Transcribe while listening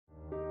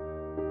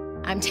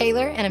I'm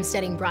Taylor, and I'm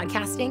studying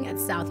broadcasting at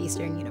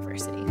Southeastern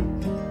University.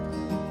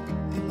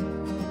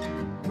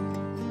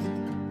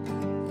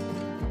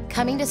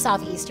 Coming to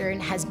Southeastern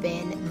has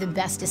been the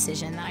best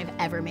decision that I've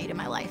ever made in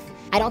my life.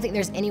 I don't think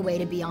there's any way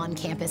to be on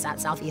campus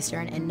at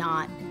Southeastern and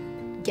not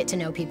get to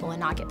know people and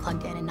not get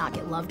plugged in and not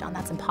get loved on.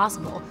 That's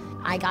impossible.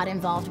 I got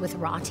involved with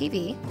Raw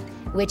TV,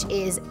 which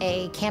is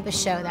a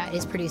campus show that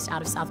is produced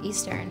out of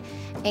Southeastern.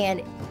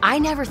 And I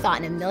never thought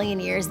in a million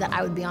years that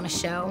I would be on a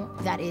show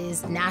that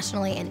is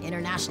nationally and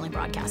internationally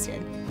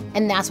broadcasted.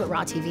 And that's what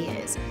Raw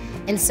TV is.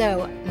 And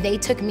so they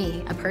took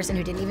me, a person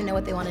who didn't even know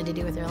what they wanted to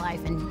do with their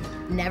life and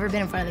never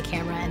been in front of the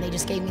camera, and they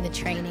just gave me the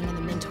training and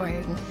the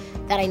mentoring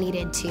that I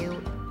needed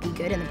to be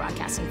good in the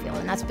broadcasting field,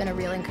 and that's been a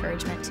real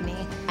encouragement to me.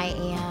 I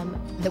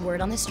am the Word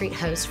on the Street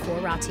host for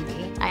Raw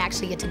TV. I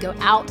actually get to go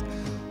out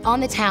on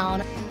the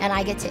town and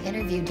I get to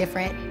interview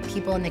different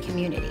people in the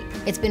community.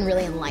 It's been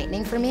really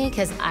enlightening for me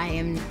because I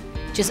am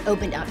just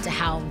opened up to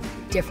how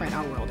different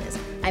our world is.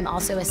 I'm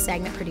also a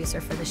segment producer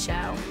for the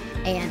show,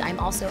 and I'm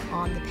also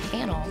on the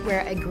panel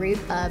where a group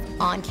of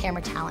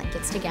on-camera talent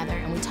gets together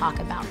and we talk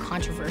about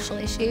controversial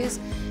issues.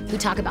 We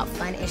talk about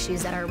fun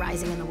issues that are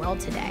arising in the world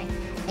today.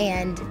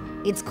 And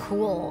it's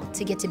cool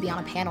to get to be on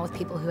a panel with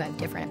people who have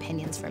different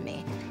opinions from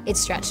me. It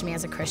stretched me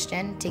as a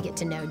Christian to get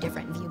to know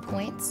different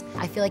viewpoints.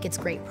 I feel like it's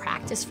great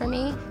practice for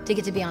me to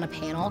get to be on a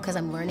panel because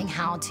I'm learning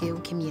how to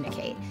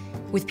communicate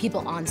with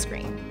people on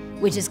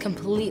screen, which is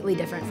completely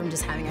different from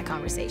just having a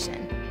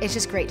conversation. It's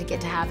just great to get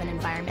to have an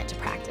environment to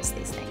practice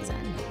these things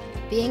in.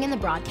 Being in the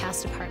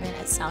broadcast department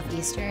at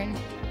Southeastern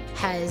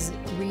has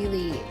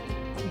really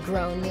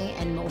grown me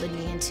and molded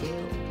me into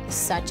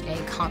such a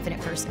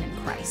confident person in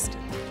Christ.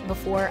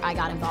 Before I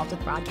got involved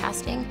with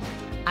broadcasting,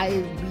 I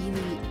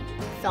really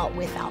felt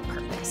without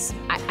purpose.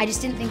 I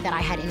just didn't think that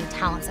I had any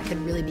talents that could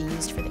really be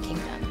used for the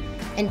kingdom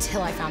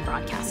until I found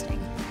broadcasting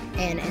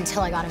and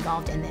until I got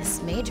involved in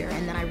this major.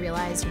 And then I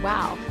realized,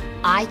 wow,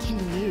 I can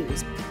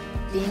use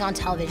being on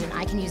television,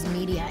 I can use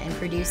media and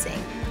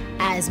producing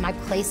as my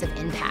place of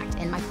impact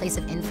and my place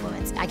of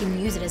influence. I can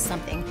use it as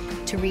something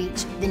to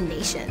reach the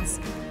nations.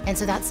 And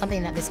so that's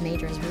something that this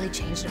major has really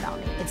changed about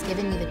me. It's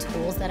given me the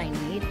tools that I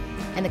need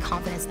and the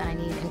confidence that I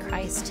need in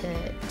Christ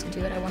to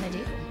do what I want to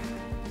do.